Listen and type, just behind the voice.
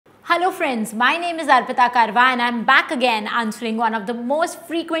Hello friends, my name is Arpita Karwa and I'm back again answering one of the most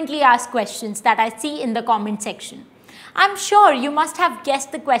frequently asked questions that I see in the comment section. I'm sure you must have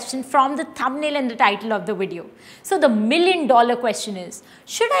guessed the question from the thumbnail and the title of the video. So the million-dollar question is,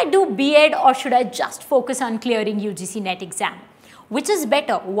 should I do B.Ed or should I just focus on clearing UGC NET exam? Which is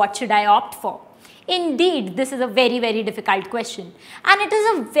better? What should I opt for? Indeed, this is a very difficult question, and it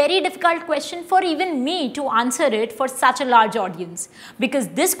is a very difficult question for even me to answer it for such a large audience, because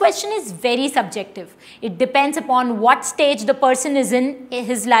this question is very subjective. It depends upon what stage the person is in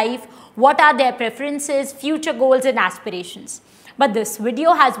his life, what are their preferences, future goals and aspirations. But this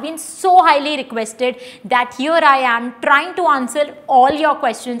video has been so highly requested that here I am trying to answer all your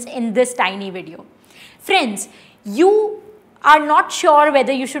questions in this tiny video. Friends, you are not sure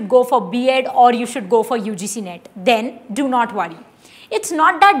whether you should go for B.Ed or you should go for UGC NET, then do not worry. It's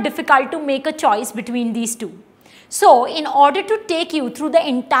not that difficult to make a choice between these two. So, in order to take you through the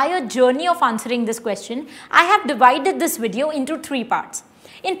entire journey of answering this question, I have divided this video into 3 parts.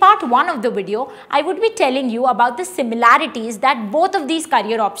 In part 1 of the video, I would be telling you about the similarities that both of these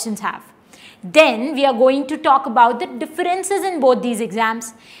career options have. Then we are going to talk about the differences in both these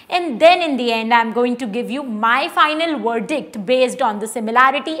exams, and then in the end I am going to give you my final verdict based on the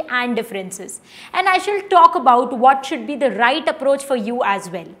similarity and differences, and I shall talk about what should be the right approach for you as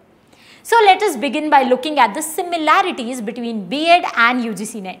well. So let us begin by looking at the similarities between B.Ed and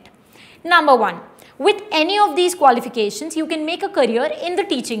UGC NET. Number 1, with any of these qualifications you can make a career in the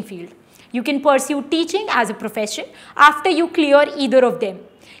teaching field. You can pursue teaching as a profession after you clear either of them.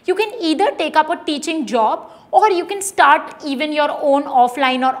 You can either take up a teaching job or you can start even your own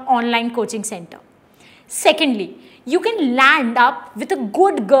offline or online coaching center. Secondly, you can land up with a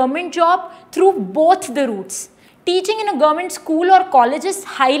good government job through both the routes. Teaching in a government school or college is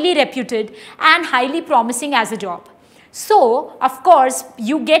highly reputed and highly promising as a job. So, of course,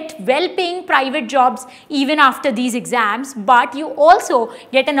 you get well-paying private jobs even after these exams, but you also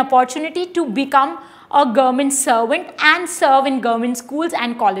get an opportunity to become a government servant and serve in government schools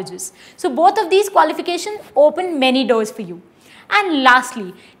and colleges. So both of these qualifications open many doors for you. And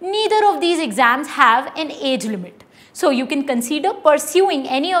lastly, neither of these exams have an age limit. So you can consider pursuing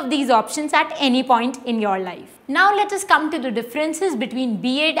any of these options at any point in your life. Now let us come to the differences between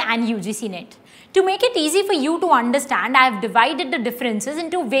B.Ed and UGC NET. To make it easy for you to understand, I have divided the differences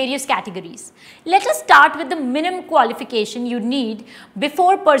into various categories. Let us start with the minimum qualification you need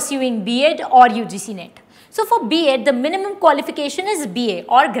before pursuing B.Ed or UGC NET. So for B.Ed, the minimum qualification is BA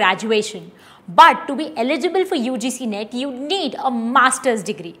or graduation. But to be eligible for UGC NET, you need a master's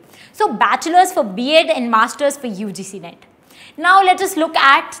degree. So bachelor's for B.Ed and master's for UGC NET. Now let us look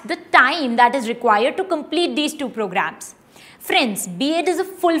at the time that is required to complete these two programs. Friends, B.Ed is a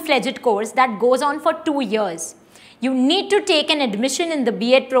full-fledged course that goes on for 2 years. You need to take an admission in the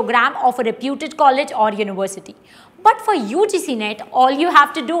B.Ed program of a reputed college or university. But for UGC NET, all you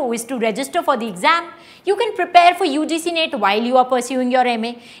have to do is to register for the exam. You can prepare for UGC NET while you are pursuing your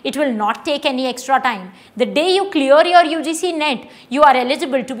MA. It will not take any extra time. The day you clear your UGC NET, you are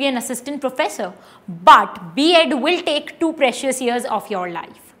eligible to be an assistant professor. But B.Ed will take 2 precious years of your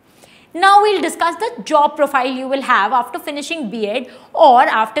life. Now we'll discuss the job profile you will have after finishing B.Ed or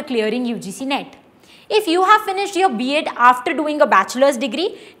after clearing UGC NET. If you have finished your B.Ed after doing a bachelor's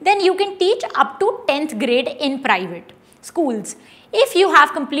degree, then you can teach up to 10th grade in private schools. If you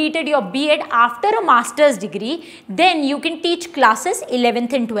have completed your B.Ed after a master's degree, then you can teach classes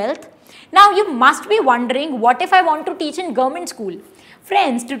 11th and 12th. Now you must be wondering, what if I want to teach in government school?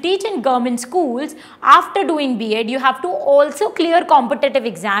 Friends, to teach in government schools, after doing B.Ed, you have to also clear competitive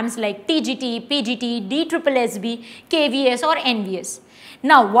exams like TGT, PGT, DSSB, KVS or NVS.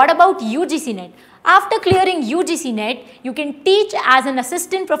 Now, what about UGC NET? After clearing UGC NET, you can teach as an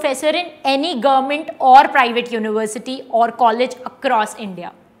assistant professor in any government or private university or college across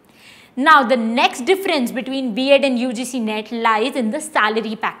India. Now, the next difference between B.Ed and UGC NET lies in the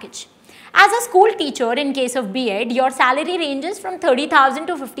salary package. As a school teacher, in case of B.Ed, your salary ranges from 30,000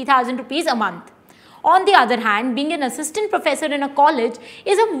 to 50,000 rupees a month. On the other hand, being an assistant professor in a college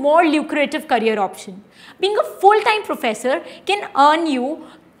is a more lucrative career option. Being a full-time professor can earn you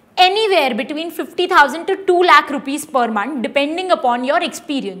anywhere between 50,000 to 2 lakh rupees per month depending upon your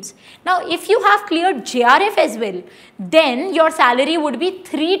experience. Now, if you have cleared JRF as well, then your salary would be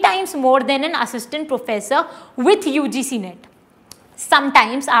 3 times more than an assistant professor with UGC NET.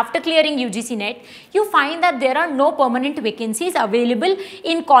 Sometimes after clearing UGC NET, you find that there are no permanent vacancies available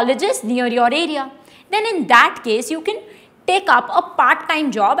in colleges near your area. Then in that case, you can take up a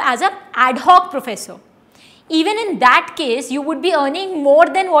part-time job as an ad hoc professor. Even in that case, you would be earning more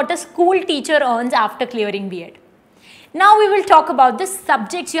than what a school teacher earns after clearing B.Ed. Now we will talk about the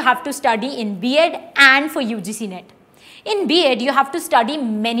subjects you have to study in B.Ed and for UGC NET. In B.Ed, you have to study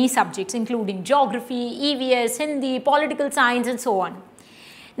many subjects including geography, EVS, Hindi, political science and so on.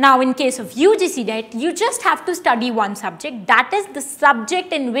 Now in case of UGC NET, you just have to study one subject, that is the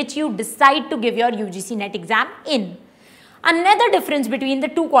subject in which you decide to give your UGC NET exam in. Another difference between the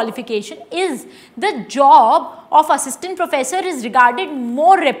two qualifications is the job of assistant professor is regarded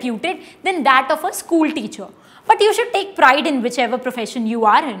more reputed than that of a school teacher. But you should take pride in whichever profession you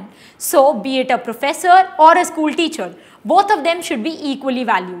are in. So be it a professor or a school teacher, both of them should be equally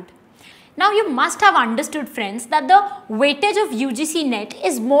valued. Now you must have understood, friends, that the weightage of UGC NET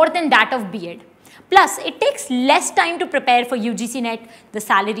is more than that of B.Ed. Plus, it takes less time to prepare for UGC NET, the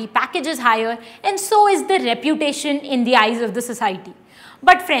salary package is higher, and so is the reputation in the eyes of the society.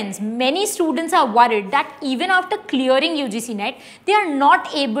 But friends, many students are worried that even after clearing UGC NET, they are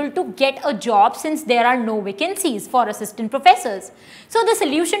not able to get a job since there are no vacancies for assistant professors. So the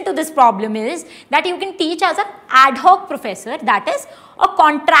solution to this problem is that you can teach as an ad hoc professor, that is a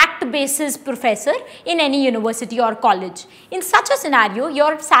contract basis professor in any university or college. In such a scenario,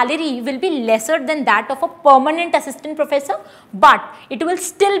 your salary will be lesser than that of a permanent assistant professor, but it will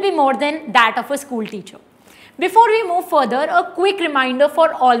still be more than that of a school teacher. Before we move further, a quick reminder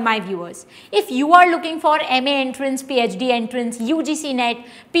for all my viewers. If you are looking for MA entrance, PhD entrance, UGC NET,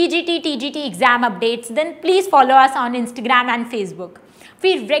 PGT, TGT exam updates, then please follow us on Instagram and Facebook.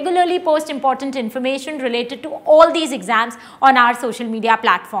 We regularly post important information related to all these exams on our social media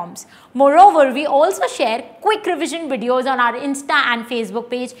platforms. Moreover, we also share quick revision videos on our Insta and Facebook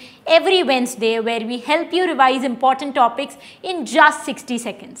page every Wednesday where we help you revise important topics in just 60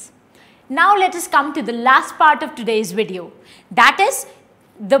 seconds. Now let us come to the last part of today's video. That is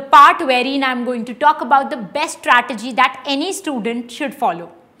the part wherein I am going to talk about the best strategy that any student should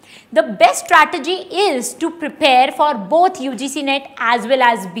follow. The best strategy is to prepare for both UGC NET as well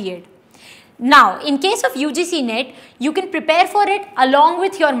as B.Ed. Now, in case of UGC NET, you can prepare for it along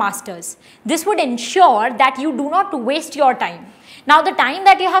with your masters. This would ensure that you do not waste your time. Now, the time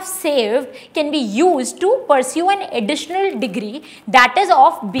that you have saved can be used to pursue an additional degree, that is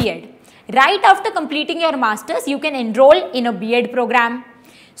of B.Ed. Right after completing your masters, you can enroll in a B.Ed program.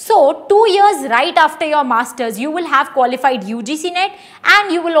 So, 2 years right after your masters, you will have qualified UGC NET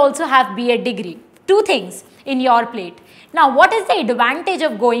and you will also have B.Ed degree. Two things in your plate. Now, what is the advantage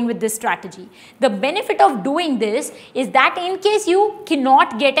of going with this strategy? The benefit of doing this is that in case you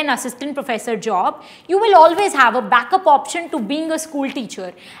cannot get an assistant professor job, you will always have a backup option to being a school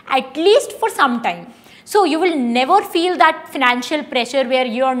teacher, at least for some time. So, you will never feel that financial pressure where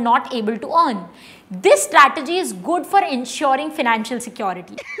you are not able to earn. This strategy is good for ensuring financial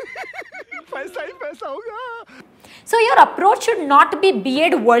security. So, your approach should not be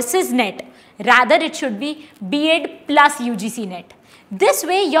B.Ed versus NET. Rather, it should be B.Ed plus UGC NET. This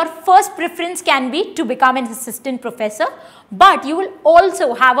way, your first preference can be to become an assistant professor, but you will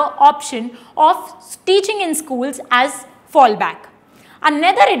also have an option of teaching in schools as fallback.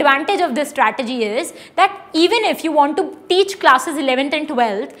 Another advantage of this strategy is that even if you want to teach classes 11th and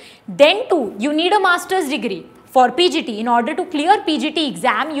 12th, then too you need a master's degree. For PGT, in order to clear PGT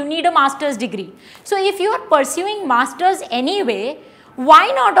exam, you need a master's degree. So if you are pursuing masters anyway,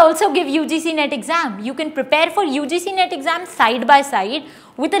 why not also give UGC NET exam? You can prepare for UGC NET exam side by side.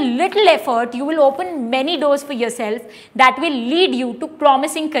 With a little effort, you will open many doors for yourself that will lead you to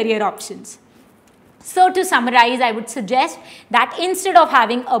promising career options. So to summarize, I would suggest that instead of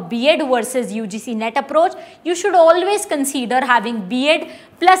having a B.Ed versus UGC NET approach, you should always consider having B.Ed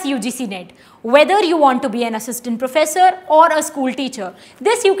plus UGC NET. Whether you want to be an assistant professor or a school teacher,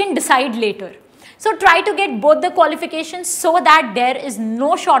 this you can decide later. So try to get both the qualifications so that there is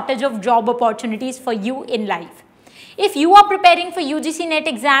no shortage of job opportunities for you in life. If you are preparing for UGC NET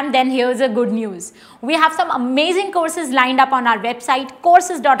exam, then here's a good news. We have some amazing courses lined up on our website,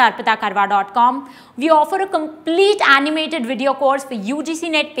 courses.arpitakarwa.com. We offer a complete animated video course for UGC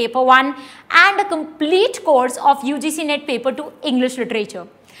NET paper 1 and a complete course of UGC NET paper 2 English literature.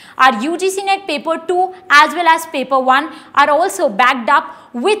 Our UGC NET paper 2 as well as paper 1 are also backed up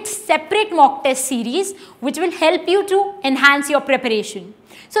with separate mock test series which will help you to enhance your preparation.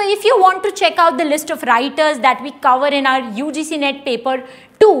 So if you want to check out the list of writers that we cover in our UGC NET paper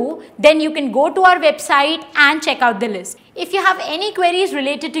 2, then you can go to our website and check out the list. If you have any queries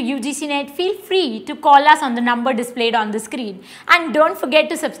related to UGC NET, feel free to call us on the number displayed on the screen. And don't forget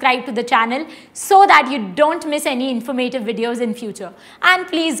to subscribe to the channel so that you don't miss any informative videos in future. And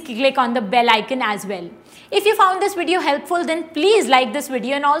please click on the bell icon as well. If you found this video helpful, then please like this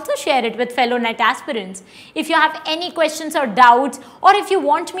video and also share it with fellow NET aspirants. If you have any questions or doubts, or if you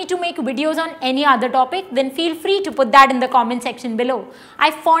want me to make videos on any other topic, then feel free to put that in the comment section below.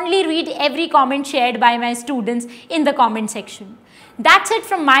 I fondly read every comment shared by my students in the comment section. That's it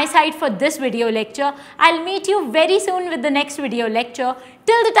from my side for this video lecture. I'll meet you very soon with the next video lecture.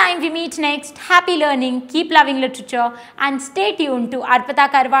 Till the time we meet next, happy learning, keep loving literature, and stay tuned to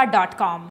arpitakarwa.com.